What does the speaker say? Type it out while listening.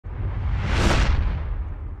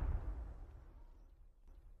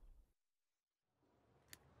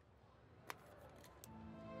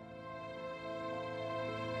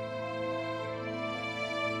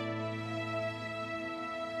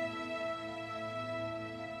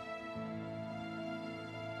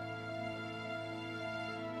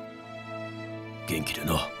元気で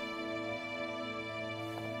な。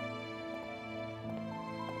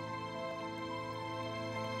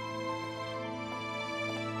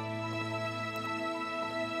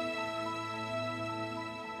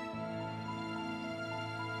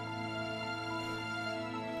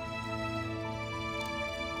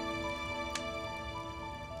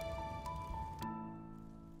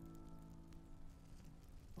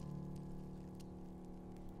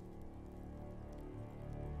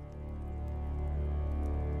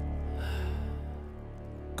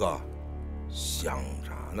哥，想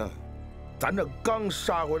啥呢？咱这刚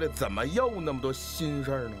杀回来，怎么又那么多心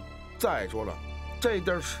事儿呢？再说了，这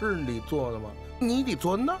地儿是你做的吗？你得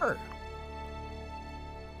坐那儿啊！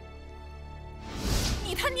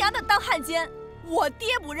你他娘的当汉奸，我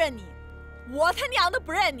爹不认你，我他娘的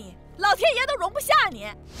不认你，老天爷都容不下你。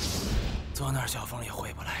坐那儿，小凤也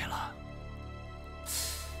回不来了。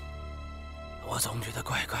我总觉得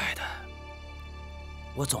怪怪的，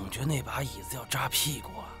我总觉得那把椅子要扎屁股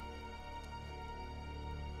啊。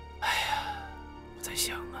 哎呀，我在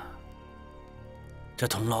想啊，这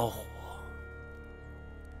童老虎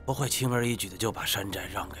不会轻而易举的就把山寨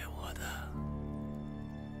让给我的。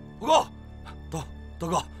五哥，大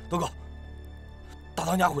哥，大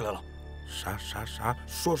当家回来了。啥？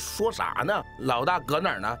说啥呢？老大搁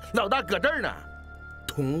哪儿呢？老大搁这儿呢。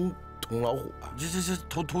童老虎啊！这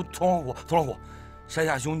童老虎，山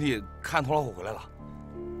下兄弟看童老虎回来了。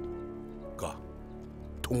哥，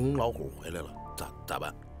童老虎回来了，咋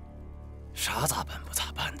办？ 啥咋办不咋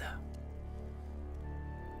办的？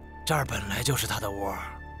这儿本来就是他的窝，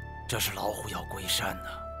这是老虎要归山呢。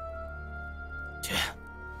去，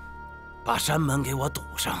把山门给我堵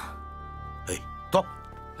上。哎，走。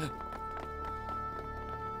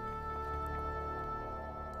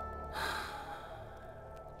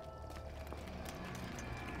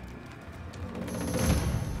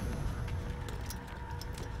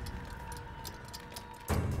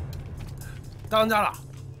当家了。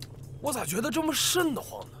 我咋觉得这么瘆得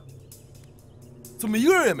慌呢？怎么一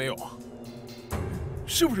个人也没有啊？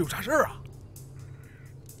是不是有啥事儿啊？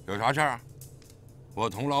有啥事儿啊？我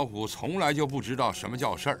童老虎从来就不知道什么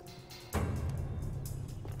叫事儿。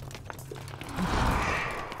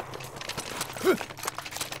哼！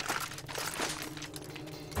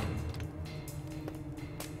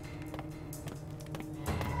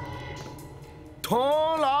童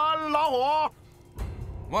老虎，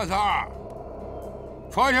莫三儿。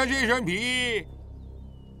 穿上这身皮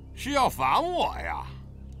是要反我呀？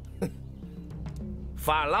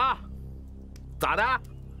反了？咋的？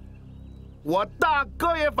我大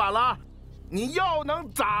哥也反了，你又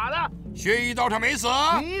能咋的？薛一刀他没死，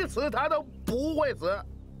你死他都不会死。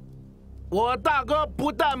我大哥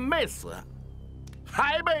不但没死，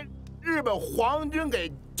还被日本皇军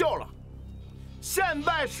给救了，现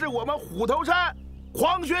在是我们虎头山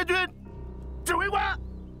黄学军指挥官。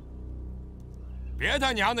 别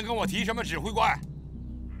他娘的跟我提什么指挥官，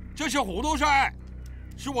这是虎头山，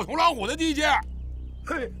是我童老虎的地界。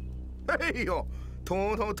哎呦，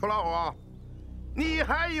童老虎，你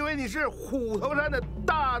还以为你是虎头山的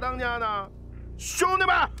大当家呢？兄弟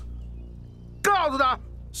们，告诉他，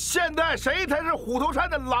现在谁才是虎头山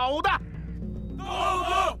的老大？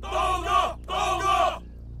大哥！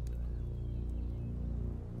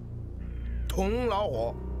童老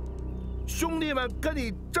虎。 兄弟们跟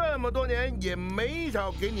你这么多年，也没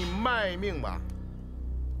少给你卖命吧，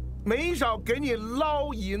没少给你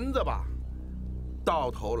捞银子吧，到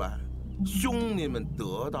头来，兄弟们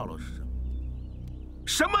得到了什么？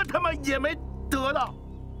什么他妈也没得到。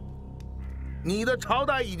你的朝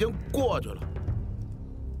代已经过去了，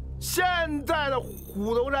现在的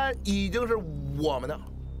虎头山已经是我们的，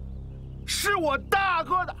是我大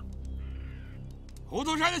哥的。虎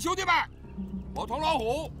头山的兄弟们，我童老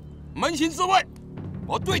虎。 扪心自问，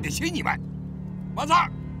我对得起你们，万三儿，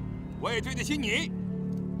我也对得起你，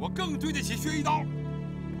我更对得起薛一刀，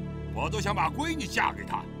我都想把闺女嫁给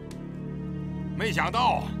他。没想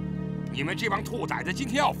到，你们这帮兔崽子今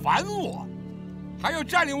天要反我，还要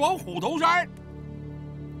占领我虎头山，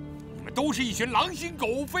你们都是一群狼心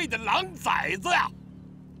狗肺的狼崽子呀！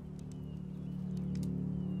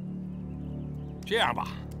这样吧，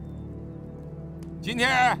今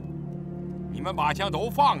天。 你们把枪都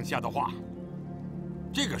放下的话，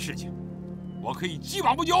这个事情我可以既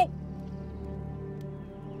往不咎。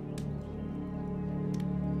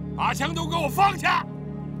把枪都给我放下！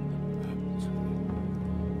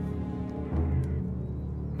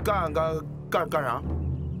干啥？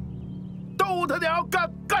都他娘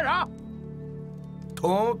干啥？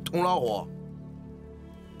童老虎，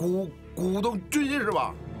鼓动军心是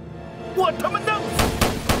吧？我他妈弄死！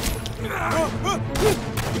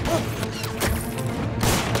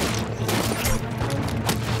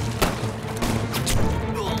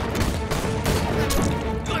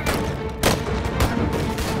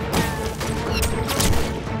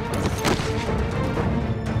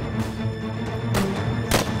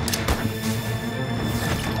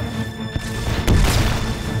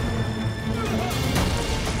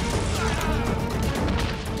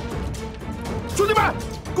兄弟们，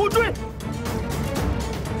给我追！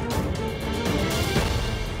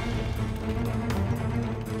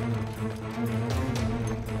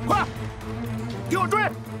快，给我追！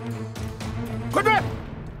快追！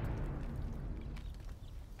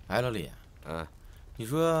哎，老李，你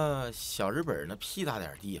说小日本那屁大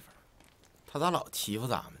点地方，他咋老欺负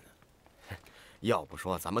咱们呢？要不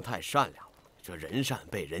说咱们太善良了，这人善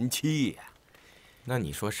被人欺呀。那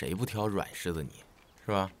你说谁不挑软柿子泥，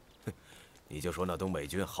是吧？你就说那东北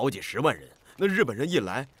军好几10万人，那日本人一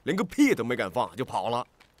来，连个屁都没敢放就跑了。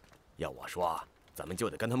要我说，咱们就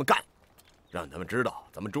得跟他们干，让他们知道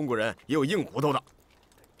咱们中国人也有硬骨头的。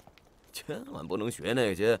千万不能学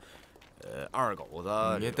那些，二狗子。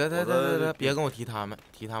得，别跟我提他们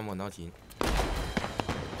我闹心。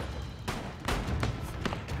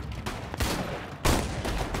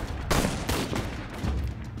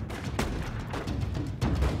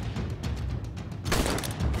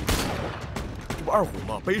这不二虎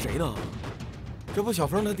吗？背谁呢？这不小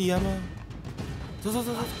凤他爹吗？走。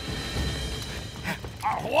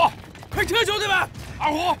二虎，开车，兄弟们！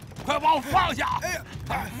二虎，快把我放下！哎呀，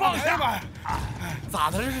放下吧！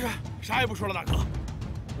咋的这是？啥也不说了，大哥，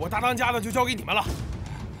我大当家的就交给你们了。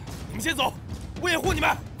你们先走，我掩护你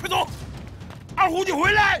们，快走！二虎，你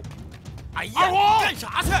回来！哎呀，二虎干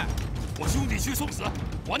啥去？我兄弟去送死，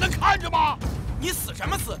我能看着吗？你死什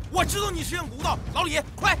么死？我知道你是硬骨头。老李，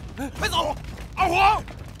快走！二虎，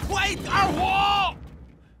快点！二虎！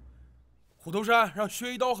虎头山让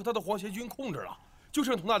薛一刀和他的皇协军控制了，就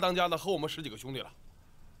剩佟大当家的和我们10几个兄弟了。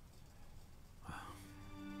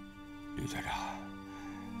吕队长，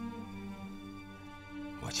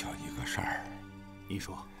我求你个事儿。你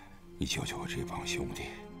说，你救救我这帮兄弟。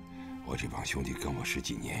我这帮兄弟跟我10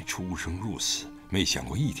几年，出生入死，没享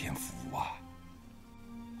过一天福啊！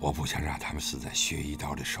我不想让他们死在薛一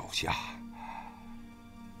刀的手下。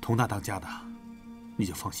佟大当家的，你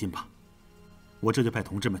就放心吧，我这就派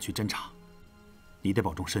同志们去侦查，你得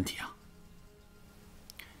保重身体啊！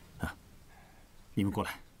你们过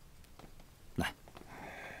来，来。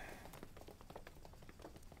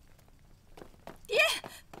爹，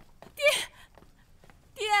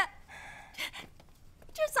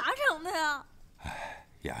这咋整的呀？哎，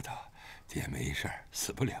丫头，爹没事儿，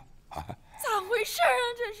死不了啊！咋回事啊？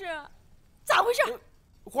这是咋回事？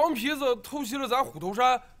黄皮子偷袭了咱虎头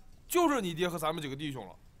山，就剩你爹和咱们几个弟兄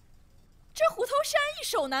了。这虎头山易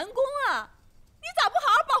守难攻啊！你咋不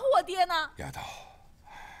好好保护我爹呢？丫头，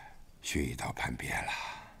薛一刀叛变了。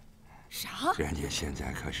啥？人家现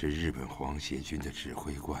在可是日本皇协军的指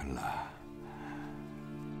挥官了。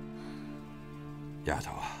丫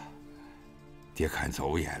头啊，爹看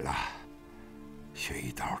走眼了。薛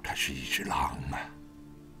一刀他是一只狼啊！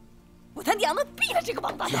我他娘的毙了这个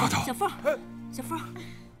王八蛋！小凤，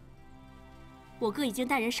我哥已经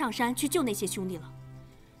带人上山去救那些兄弟了，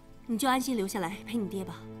你就安心留下来陪你爹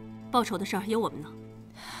吧。报仇的事儿有我们呢。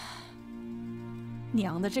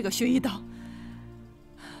娘的，这个薛一刀，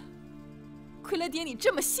亏了爹你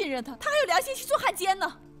这么信任他，他还有良心去做汉奸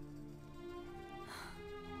呢。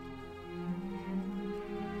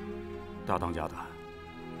大当家的，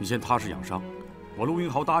你先踏实养伤。我陆英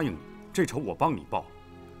豪答应你，这仇我帮你报，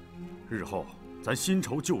日后咱新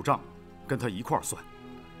仇旧账，跟他一块儿算。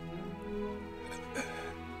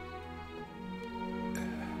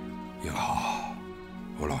英豪，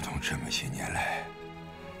我老佟这么些年来，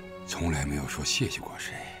从来没有说谢谢过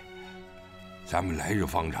谁。咱们来日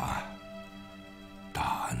方长，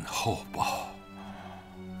大恩厚报。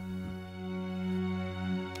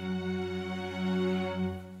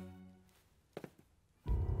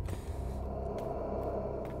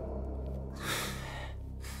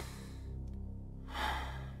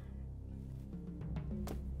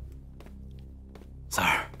三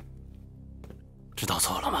儿，知道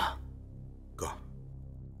错了吗？哥，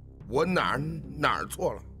我哪儿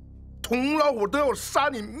错了？佟老虎都要杀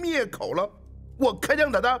你灭口了，我开枪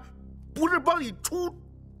打他，不是帮你出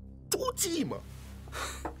气吗？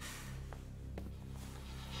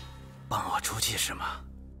帮我出气是吗？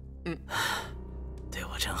对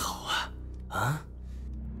我真好啊！啊！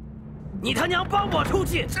你他娘帮我出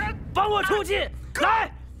气！帮我出气！来，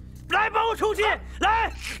帮我出气！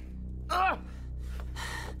来！啊！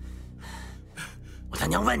我他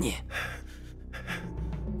娘问你，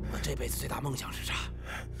我这辈子最大梦想是啥？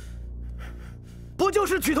不就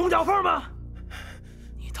是娶佟小凤吗？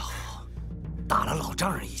你都打了老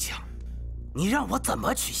丈人一枪，你让我怎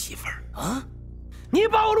么娶媳妇儿啊？你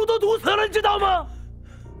把我路都堵死了，你知道吗？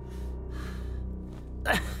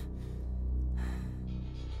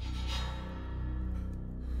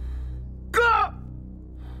哥，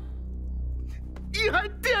你还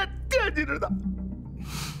惦记着呢，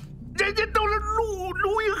人家都都是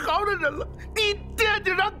陆英豪的人了，你惦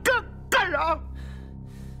记上干啥？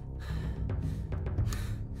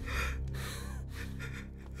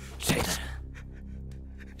谁的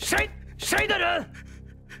人？谁的人？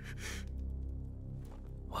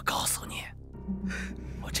我告诉你，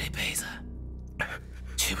我这辈子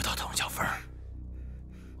娶不到佟小凤，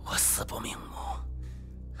我死不瞑目。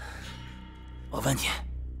我问你，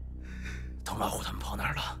佟老虎他们跑哪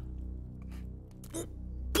儿了？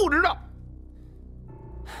不知道。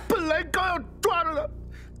本来刚要抓着他，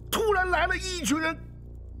突然来了一群人，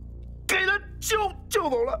给他救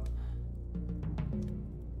走了。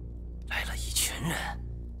来了一群人，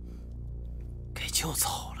给救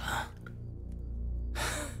走了。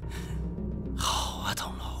好啊，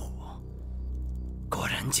佟老虎，果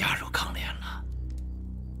然加入抗联了。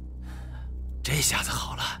这下子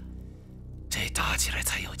好了，这打起来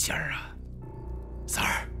才有劲儿啊！三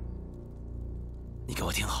儿，你给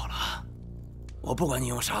我听好了啊！我不管你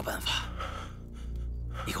用啥办法，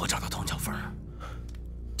你给我找到佟小凤，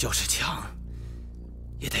就是抢，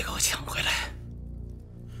也得给我抢回来。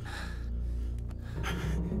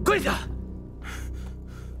跪下！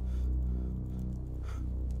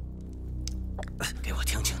给我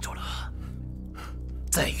听清楚了啊！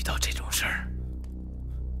再遇到这种事儿，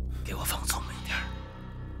给我放聪明点儿。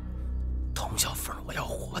佟小凤，我要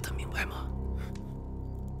活的，明白吗？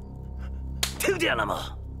听见了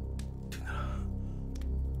吗？听见了。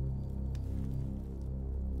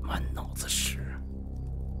满脑子屎！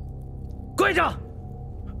跪着！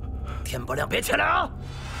天不亮别起来啊！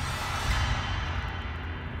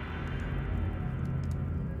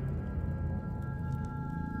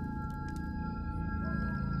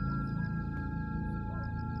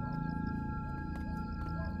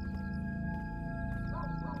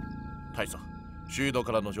大佐、周囲道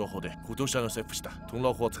からの情報で不動産を切腹したトン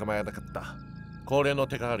ラホを捕まえなかった高齢の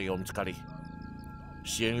手がかりが見つかり、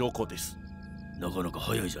支援要項です。なかなか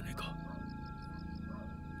早いじゃねえか。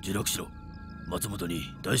自落しろ。松本に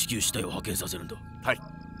大至急死体を派遣させるんだ。はい。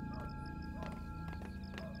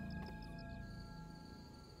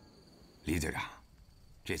李队长，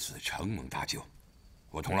这次承蒙大救，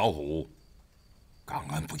我佟老虎感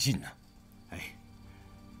恩不尽呐。哎呀，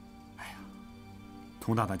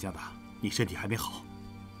佟大当家的，你身体还没好，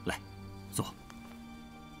来，坐。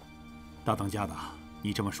大当家的，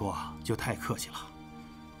你这么说就太客气了。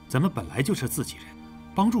咱们本来就是自己人，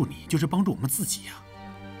帮助你就是帮助我们自己呀。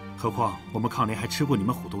何况我们抗联还吃过你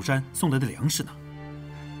们虎头山送来的粮食呢。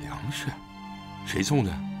粮食？谁送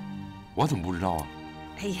的？我怎么不知道啊？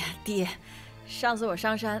哎呀，爹，上次我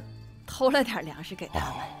上山偷了点粮食给他们。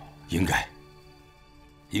哦，应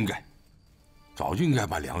该，早就应该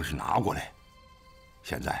把粮食拿过来。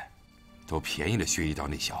现在都便宜了薛一刀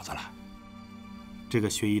那小子了。这个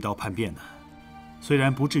薛一刀叛变呢，虽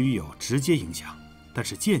然不至于有直接影响，但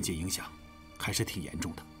是间接影响还是挺严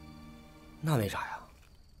重的。那为啥呀？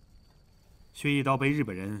薛一刀被日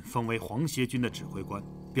本人封为皇协军的指挥官，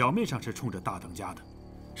表面上是冲着大当家的，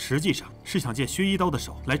实际上是想借薛一刀的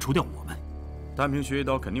手来除掉我们。单凭薛一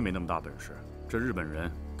刀肯定没那么大本事，这日本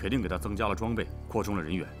人肯定给他增加了装备，扩充了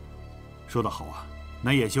人员。说得好啊，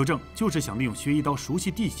南野修正就是想利用薛一刀熟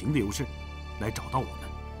悉地形的优势，来找到我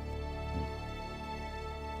们。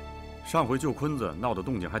上回救坤子闹的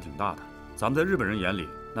动静还挺大的，咱们在日本人眼里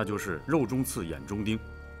那就是肉中刺，眼中钉，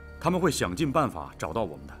他们会想尽办法找到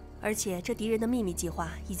我们的。而且这敌人的秘密计划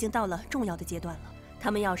已经到了重要的阶段了，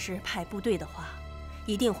他们要是派部队的话，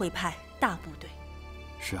一定会派大部队。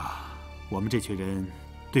是啊，我们这群人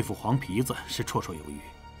对付黄皮子是绰绰有余，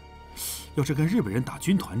要是跟日本人打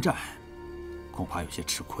军团战，恐怕有些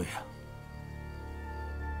吃亏啊。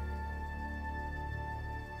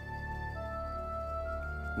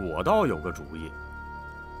我倒有个主意，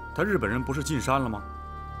他日本人不是进山了吗？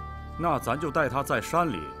那咱就带他在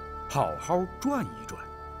山里好好转一转。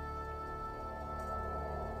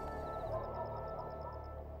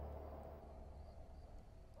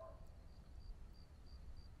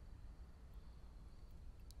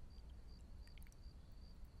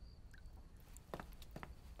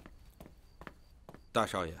大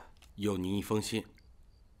少爷，有您一封信。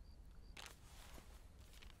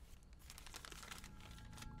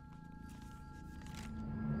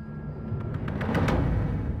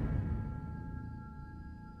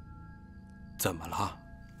怎么了？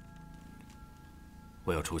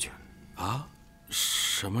我要出去。啊？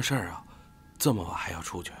什么事儿啊？这么晚还要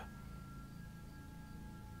出去？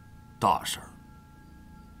大事儿。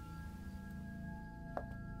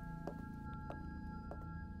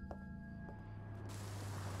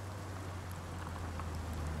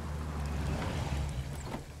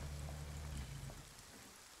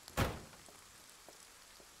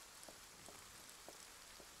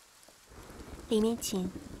里面请，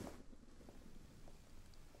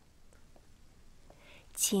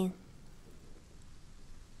请。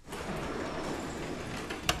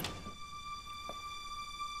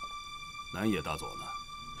南野大佐呢？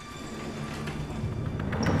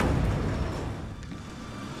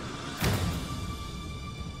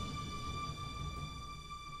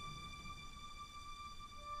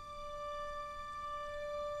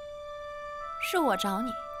是我找你。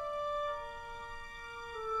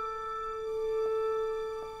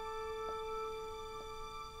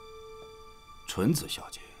纯子小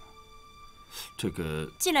姐，这个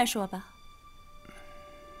进来说吧。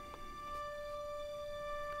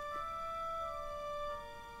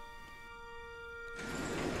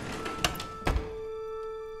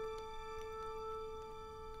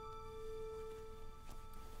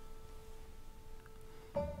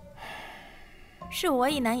是我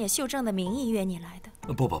以南野秀正的名义约你来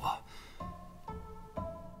的。不，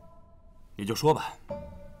你就说吧，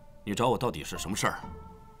你找我到底是什么事儿？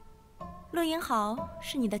陆英豪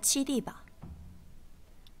是你的七弟吧？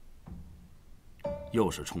又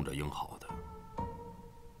是冲着英豪的。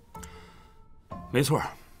没错，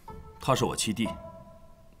他是我七弟，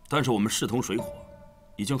但是我们势同水火，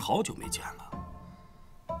已经好久没见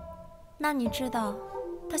了。那你知道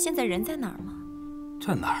他现在人在哪儿吗？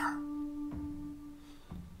在哪儿？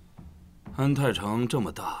安泰城这么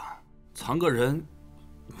大，藏个人，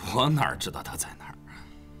我哪知道他在哪儿？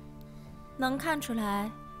能看出来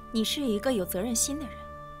你是一个有责任心的人。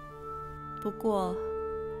不过，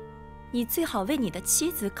你最好为你的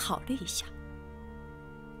妻子考虑一下。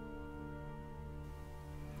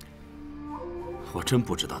我真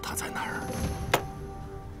不知道他在哪儿。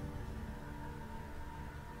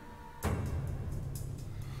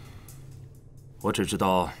我只知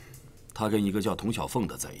道，他跟一个叫佟小凤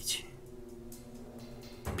的在一起。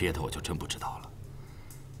别的我就真不知道了。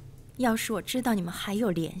要是我知道你们还有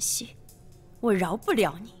联系，我饶不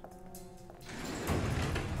了你。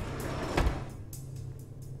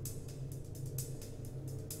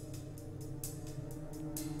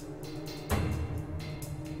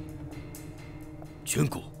全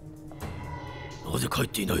子，なぜ帰っ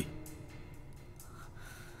ていない？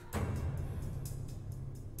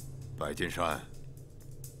白金山，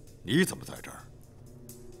你怎么在这儿？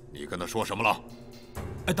你跟他说什么了？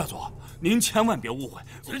哎，大佐，您千万别误会。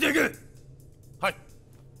直接给，嗨，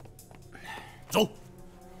走。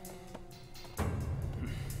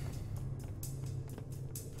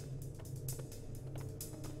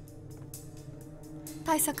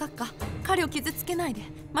大佐閣下、彼を傷つけないで。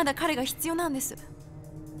まだ彼が必要なんです。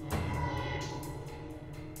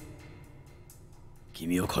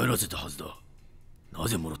君は帰らせたはずだ。な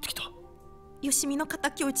ぜ戻ってきた？吉見の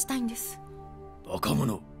敵を討ちたいんです。バカ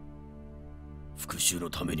者。復讐の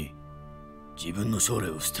ために自分の将来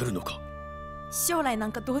を捨てるのか？将来な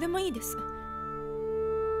んかどうでもいいです。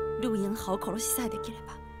陸英豪を殺しさえできれ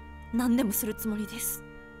ば何でもするつもりです。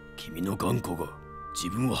君の頑固が自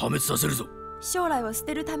分を破滅させるぞ。将来を捨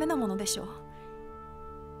てるためのものでしょう。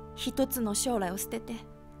一つの将来を捨てて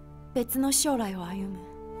別の将来を歩む。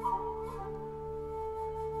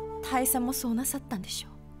大佐もそうなさったんでしょ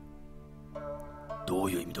う。ど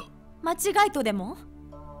ういう意味だ？間違いとでも？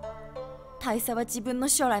大佐は自分の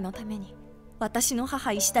将来のために私の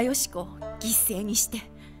母石田よし子を犠牲にして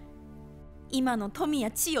今の富や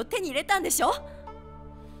地位を手に入れたんでしょ？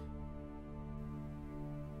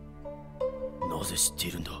なぜ知って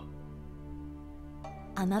いるんだ？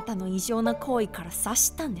あなたの異常な行為から察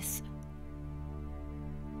したんです。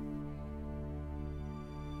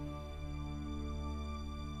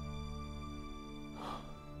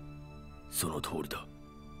その通りだ。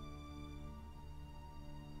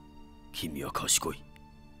君は賢い。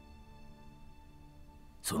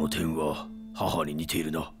その点は母に似てい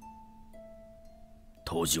るな。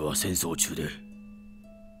当時は戦争中で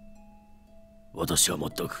私は全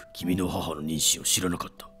く君の母の妊娠を知らなか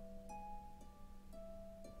った。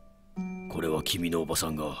これは君のおばさ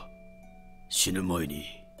んが死ぬ前に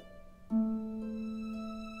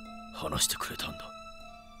話してくれたんだ。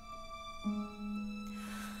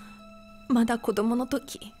まだ子供の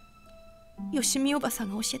時、吉見おばさ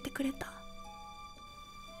んが教えてくれた。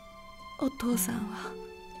お父さんは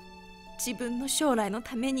自分の将来の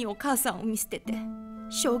ためにお母さんを見捨てて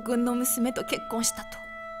将軍の娘と結婚したと。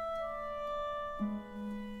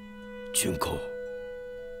純子、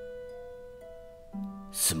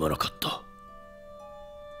すまなかった。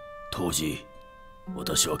当時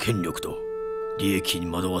私は権力と利益に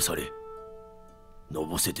惑わされの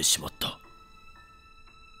ぼせてしまった。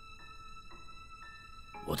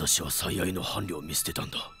私は最愛の伴侶を見捨てたん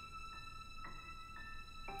だ。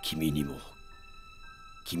君にも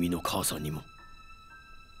君の母さんにも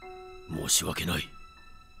申し訳ない。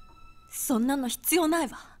そんなの必要ない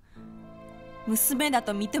わ。娘だ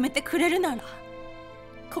と認めてくれるなら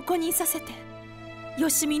ここにいさせて、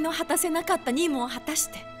芳美の果たせなかった任務を果たし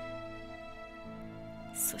て、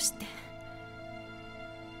そして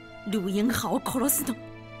陆英豪を殺すの。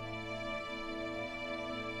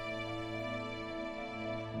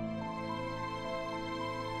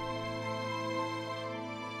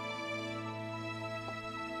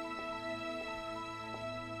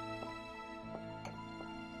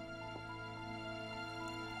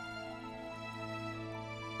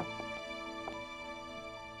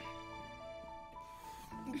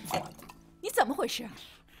你怎么回事？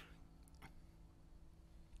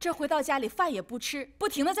这回到家里饭也不吃，不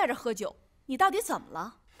停地在这喝酒，你到底怎么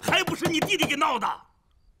了？还不是你弟弟给闹的，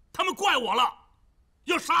他们怪我了，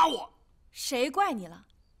要杀我。谁怪你了？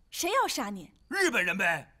谁要杀你？日本人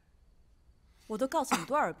呗。我都告诉你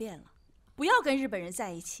多少遍了，不要跟日本人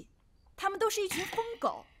在一起，他们都是一群疯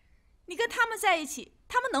狗，你跟他们在一起，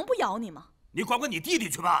他们能不咬你吗？你管管你弟弟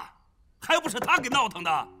去吧，还不是他给闹腾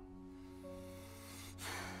的。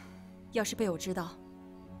要是被我知道，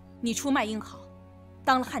你出卖英豪，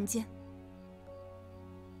当了汉奸，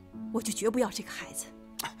我就绝不要这个孩子。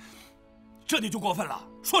这你就过分了，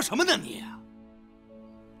说什么呢你？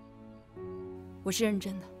我是认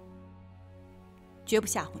真的，绝不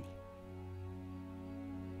吓唬你。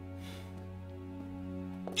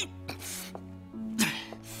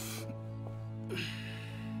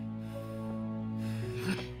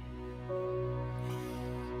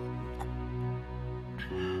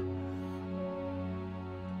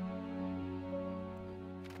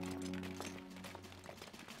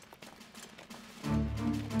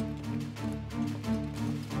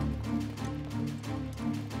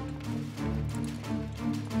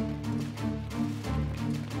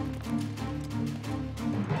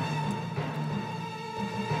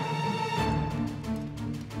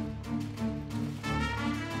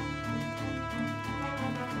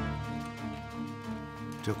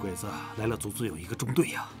这鬼子来了，足足有1个中队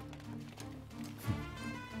呀！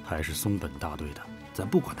还是松本大队的，咱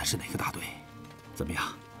不管他是哪个大队，怎么样？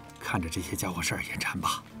看着这些家伙事儿眼馋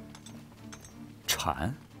吧？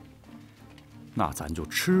馋？那咱就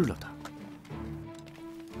吃了他。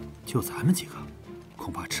就咱们几个，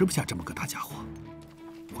恐怕吃不下这么个大家伙。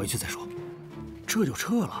回去再说。这就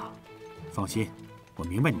撤了？放心，我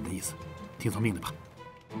明白你的意思，听从命令吧。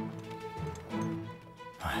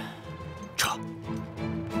哎，撤！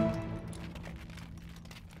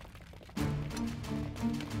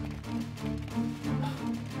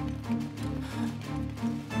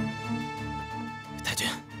太君，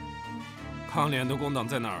抗联的工党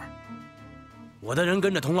在哪儿？我的人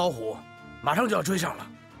跟着童老虎，马上就要追上了，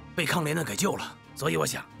被抗联的给救了，所以我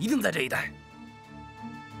想一定在这一带。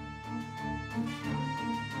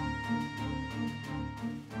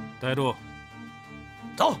带路，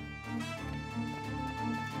走。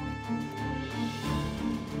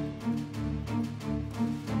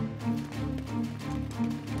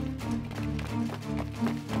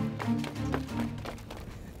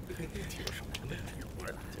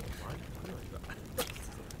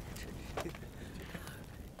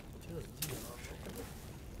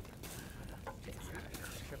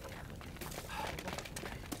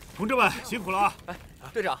同志们辛苦了啊！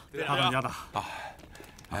队长，大当家的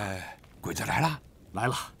鬼子来了，来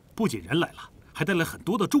了，不仅人来了，还带来很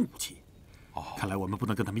多的重武器。看来我们不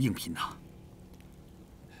能跟他们硬拼呐。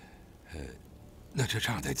那这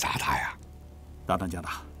仗得咋打呀？大当家的，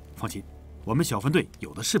放心，我们小分队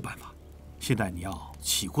有的是办法。现在你要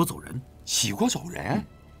起锅走人。起锅走人？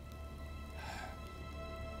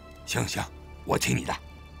行行，我听你的。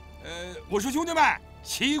我说兄弟们，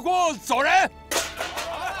起锅走人！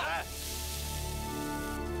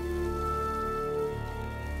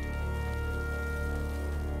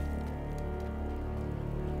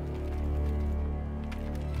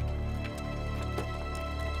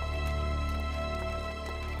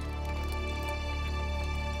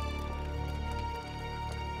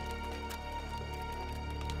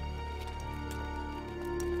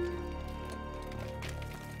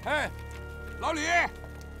哎，老李，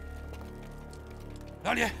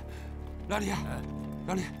老李，老李啊，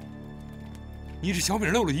老李，你这小米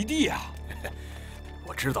漏了一地啊！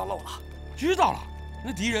我知道漏了，知道了，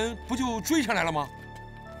那敌人不就追上来了吗？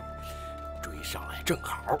追上来正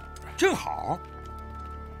好，正好。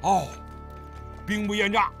哦，兵不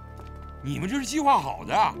厌诈，你们这是计划好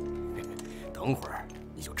的。等会儿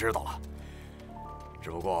你就知道了。只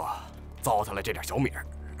不过糟蹋了这点小米儿。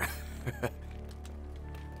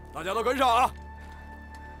大家都跟上啊！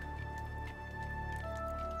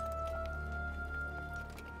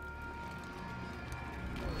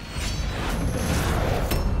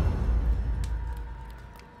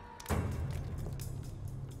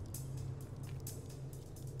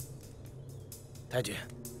太君，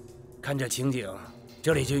看这情景，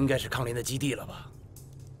这里就应该是抗联的基地了吧？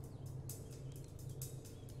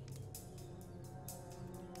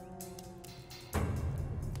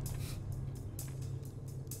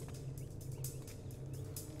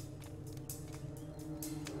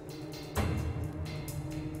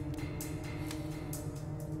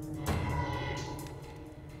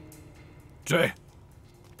追！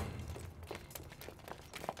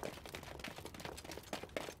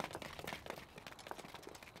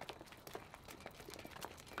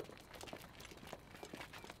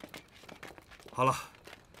好了，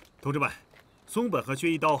同志们，松本和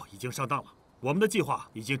薛一刀已经上当了，我们的计划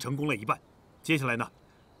已经成功了一半。接下来呢，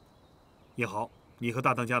叶豪，你和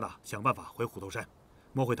大当家的想办法回虎头山，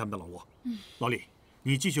摸回他们的老窝。老李，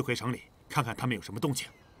你继续回城里看看他们有什么动静，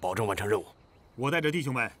保证完成任务。我带着弟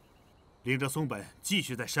兄们，领着松本继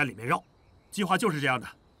续在山里面绕。计划就是这样的，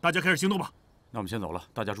大家开始行动吧。那我们先走了，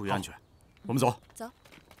大家注意安全。我们走。走。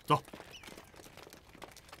走。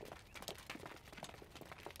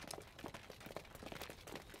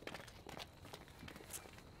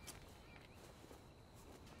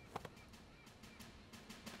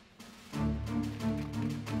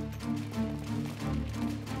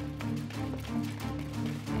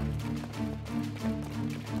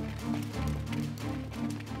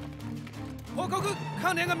報告、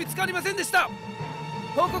関連が見つかりませんでした。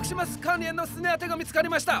報告します。関連のすね当てが見つかり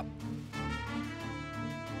ました。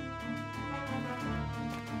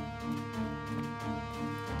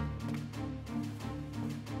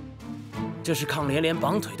这是抗联连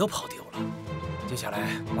绑腿都跑丢了，接下来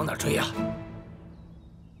往哪儿追呀？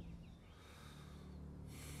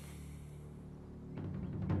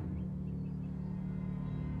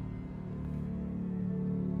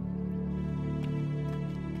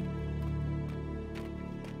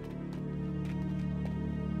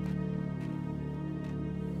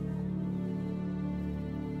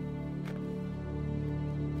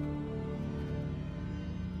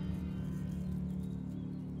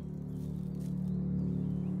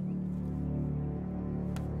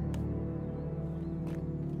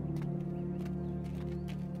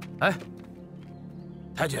哎，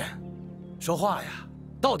太君，说话呀！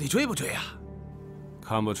到底追不追呀？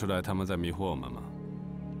看不出来他们在迷惑我们吗？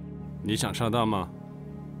你想上当吗？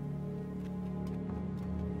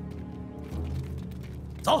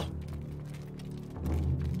走。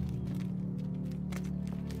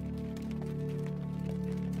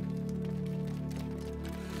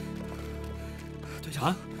队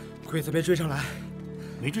长，鬼子没追上来。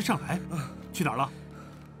没追上来？去哪儿了？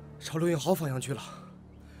朝陆运豪方向去了。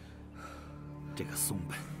这个松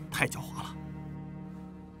本太狡猾了。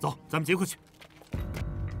走，咱们劫过去。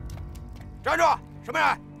站住！什么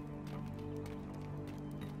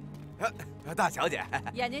人？大小姐，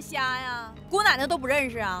眼睛瞎呀？姑奶奶都不认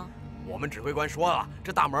识啊？我们指挥官说了，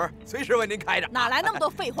这大门随时为您开着。哪来那么多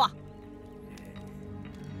废话？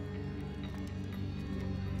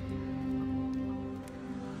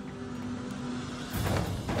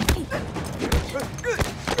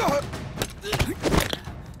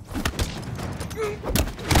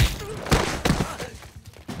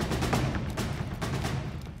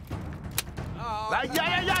来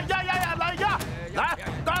呀！来呀！来，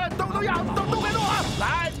大家都别动啊！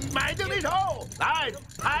来，买定离手！来，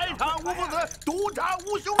排场无父子，赌场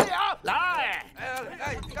无兄弟啊！来，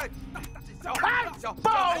开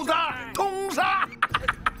豹子通杀！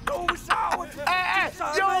通杀！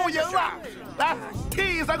又赢了！来，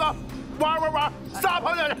替三个玩，撒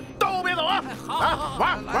朋友都别走啊！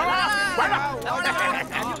玩着！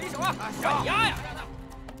离手啊！小丫呀！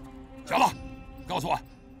小子，告诉我，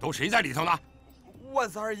都谁在里头呢？万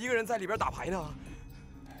三儿一个人在里边打牌呢。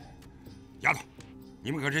丫头，你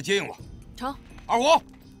们可是接应我。成。二虎，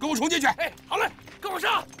跟我冲进去。哎，好嘞，跟我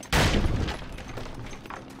上。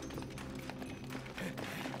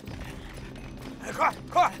哎，快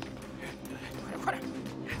点！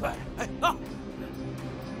哎啊！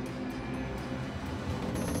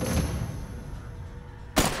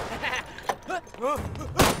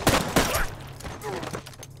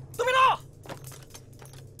都别动！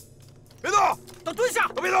别动！都蹲下！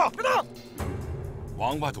都别动！别动！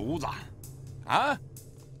王八犊子，啊！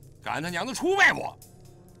敢他娘的出卖我！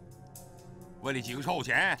为了几个臭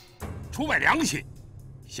钱，出卖良心，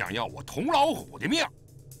想要我童老虎的命！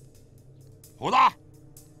虎子，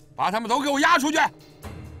把他们都给我押出去！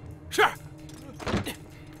是。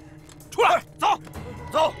出来，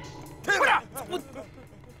走，快点！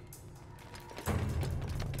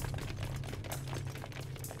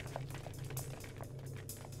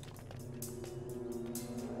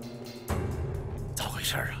咋回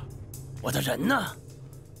事啊？我的人呢？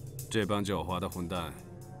这帮狡猾的混蛋，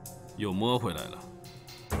又摸回来了。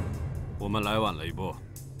我们来晚了一步。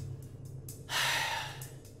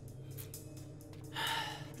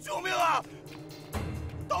救命啊！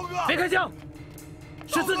刀哥，别开枪，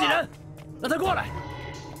是自己人，让他过来。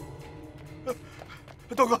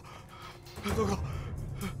刀哥，刀哥，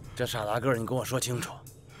这傻大个儿，你跟我说清楚，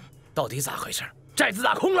到底咋回事？寨子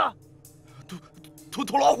打空了？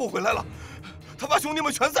土老虎回来了，他把兄弟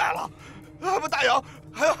们全宰了，还把大洋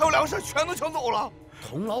还有粮食全都抢走了。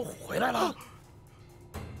童老虎回来了，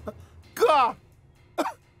哥，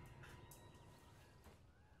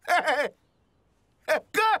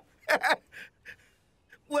哥，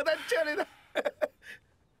我在这里呢，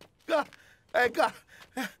哥，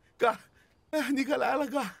哥，你可来了，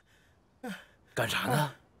哥。干啥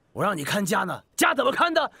呢？我让你看家呢，家怎么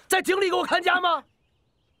看的？在井里给我看家吗？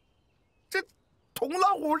这童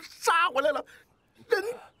老虎杀回来了，人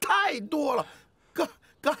太多了，哥，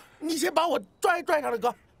你先把我拽上来，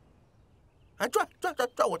哥。哎，拽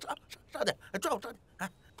我上点，拽我上点，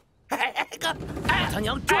哎，哥，我他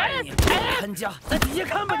娘拽你！看家，在底下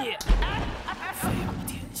看吧你！废物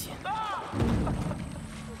天性！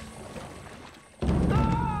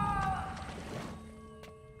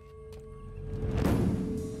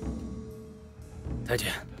太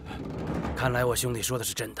监，看来我兄弟说的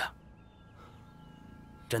是真的，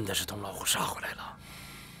真的是童老虎杀回来了。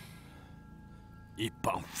一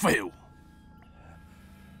帮废物！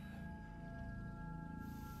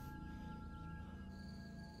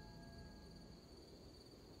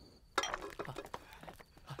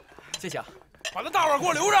谢谢啊！把那大碗给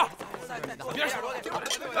我留着，别使！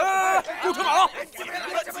哎，给我推马了！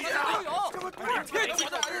别抢！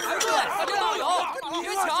大家都有，别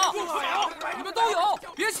抢！你们都有，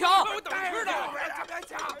别抢！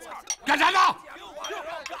干啥呢？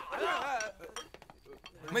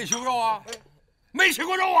没吃过肉啊？没吃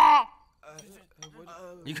过肉啊？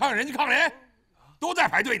你看看人家抗联，都在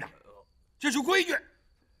排队呢，这是规矩，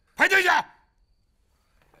排队去。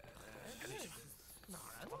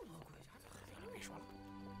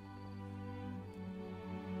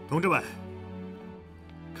同志们，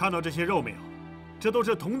看到这些肉没有？这都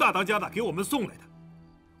是佟大当家的给我们送来的，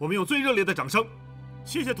我们用最热烈的掌声，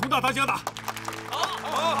谢谢佟大当家的。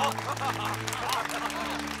好。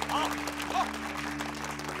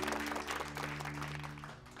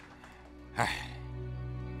哎，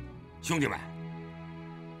兄弟们，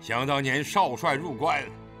想当年少帅入关，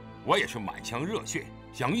我也是满腔热血，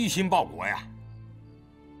想一心报国呀。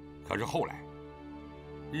可是后来，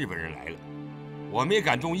日本人来了。我们也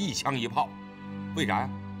敢中一枪一炮，为啥呀？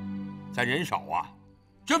咱人少啊，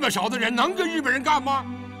这么少的人能跟日本人干吗？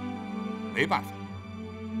没办法，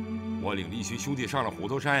我领了一群兄弟上了虎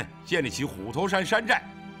头山，建立起虎头山山寨。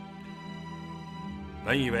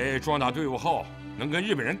本以为壮大队伍后能跟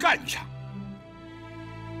日本人干一场，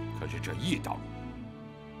可是这一倒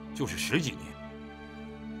就是10几年。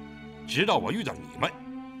直到我遇到你们，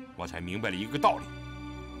我才明白了一个道理：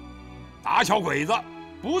打小鬼子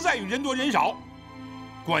不在于人多人少。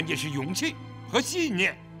关键是勇气和信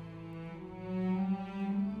念。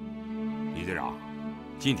李队长，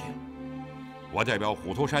今天我代表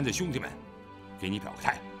虎头山的兄弟们给你表个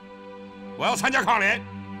态，我要参加抗联，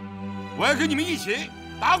我要跟你们一起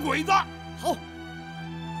打鬼子。好，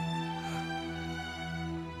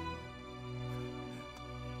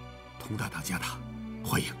佟大当家的，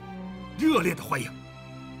欢迎，热烈的欢迎。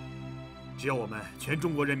只要我们全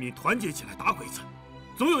中国人民团结起来打鬼子，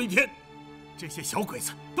总有一天。这些小鬼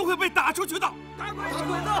子都会被打出去的！打鬼子！打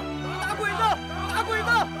鬼子！打鬼子！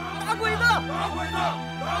打鬼子！打鬼子！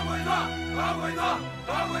打鬼子！打鬼子！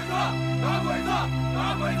打鬼子！打鬼子！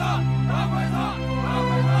打鬼子！打鬼子！打鬼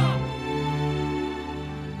子！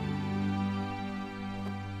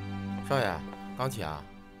少爷，刚起啊？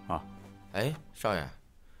啊。哎，少爷，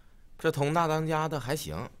这佟大当家的还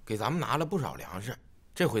行，给咱们拿了不少粮食，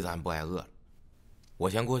这回咱不挨饿了。我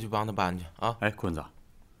先过去帮他搬去啊。哎，坤子。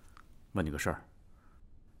问你个事儿，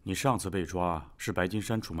你上次被抓是白金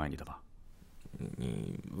山出卖你的吧？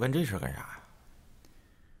你问这事干啥？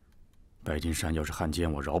白金山要是汉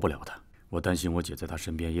奸，我饶不了他。我担心我姐在他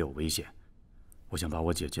身边也有危险，我想把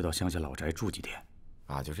我姐接到乡下老宅住几天。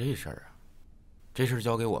啊，就这事儿啊？这事儿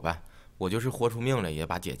交给我办，我就是豁出命来也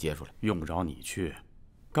把姐接出来。用不着你去，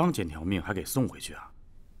刚捡条命还给送回去啊？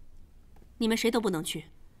你们谁都不能去。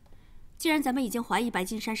既然咱们已经怀疑白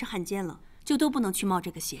金山是汉奸了，就都不能去冒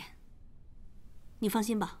这个险。你放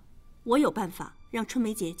心吧，我有办法让春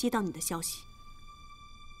梅姐接到你的消息。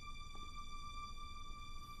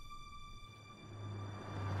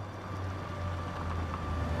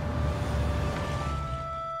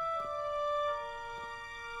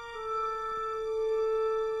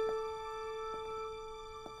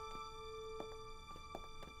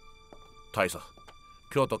大佐、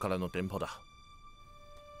京都からの電報だ。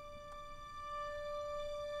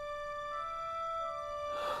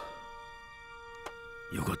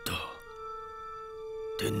よかった。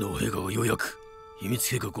天皇陛下がようやく秘密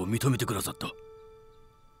計画を認めてくださった。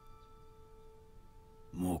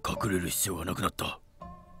もう隠れる必要がなくなった。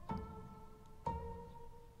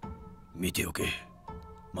見ておけ。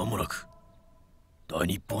間もなく大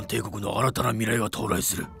日本帝国の新たな未来が到来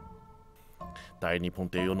する。大日本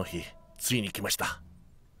帝王の日、ついに来ました。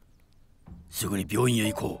すぐに病院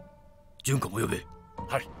へ行こう。純子も呼べ。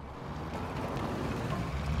はい。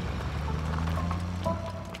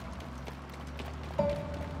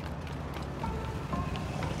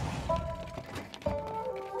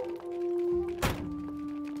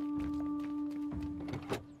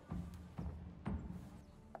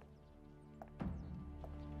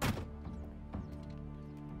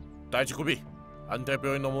第1組、安泰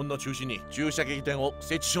病院の門の中心に駐車撃点を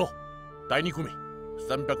設置しろ。第2組、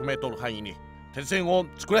300メートル範囲に鉄線を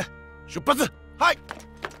作れ。出発。はい。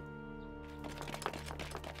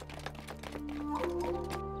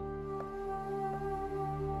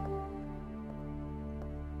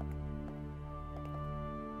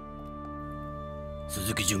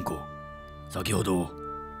鈴木純子、先ほど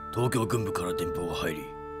東京軍部から電報が入り、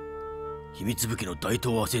秘密武器の大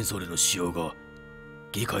東亜戦争での使用が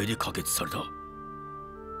議会で可決された。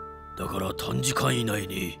だから短時間以内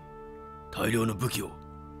に大量の武器を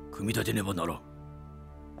組み立てねばならん。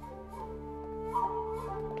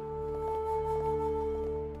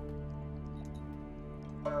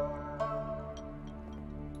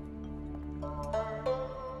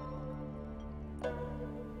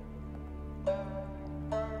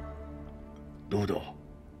どうだ、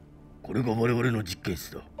これが我々の実験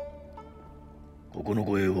室だ。ここの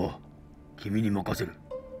護衛は君に任せる。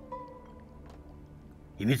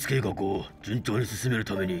秘密計画を順調に進める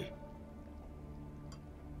ために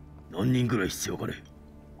何人ぐらい必要かね。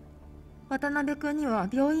渡辺君には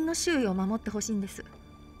病院の周囲を守ってほしいんです。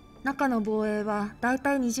中の防衛はだい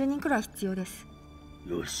たい20人くらい必要です。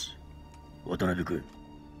よし、渡辺君、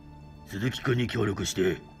鈴木君に協力し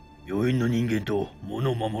て病院の人間と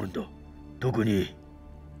物を守るんだ。特に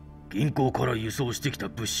銀行から輸送してきた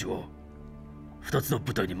物資は2つの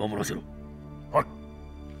部隊に守らせろ。はい。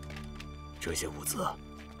这些物资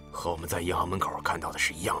和我们在银行门口看到的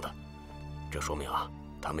是一样的，这说明啊，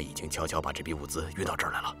他们已经悄悄把这批物资运到这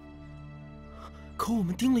儿来了。可我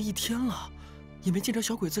们盯了1天了，也没见着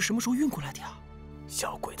小鬼子什么时候运过来的呀。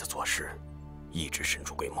小鬼子做事一直神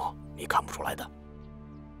出鬼没，你看不出来的。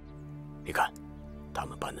你看，他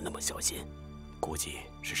们办的那么小心，估计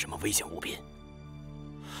是什么危险物品。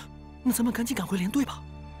那咱们赶紧赶回连队吧。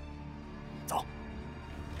走。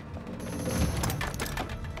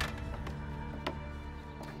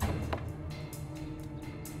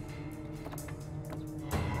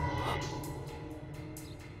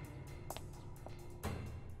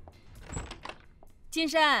金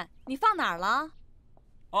山，你放哪儿了？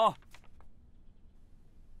哦，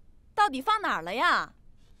到底放哪儿了呀？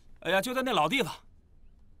哎呀，就在那老地方。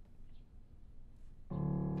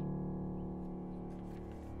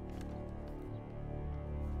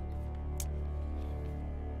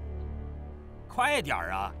快点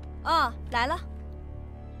儿啊！哦，来了。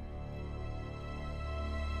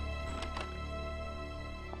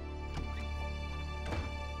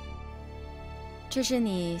这是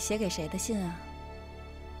你写给谁的信啊？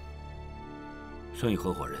生意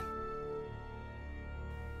合伙人。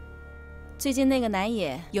最近那个南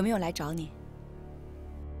野有没有来找你？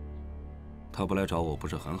他不来找我不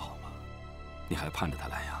是很好吗？你还盼着他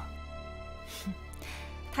来呀？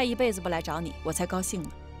他一辈子不来找你，我才高兴呢。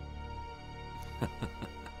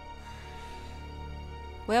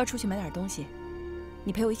我要出去买点东西，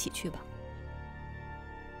你陪我一起去吧。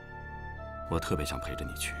我特别想陪着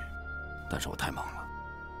你去，但是我太忙了，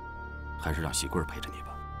还是让喜贵陪着你吧。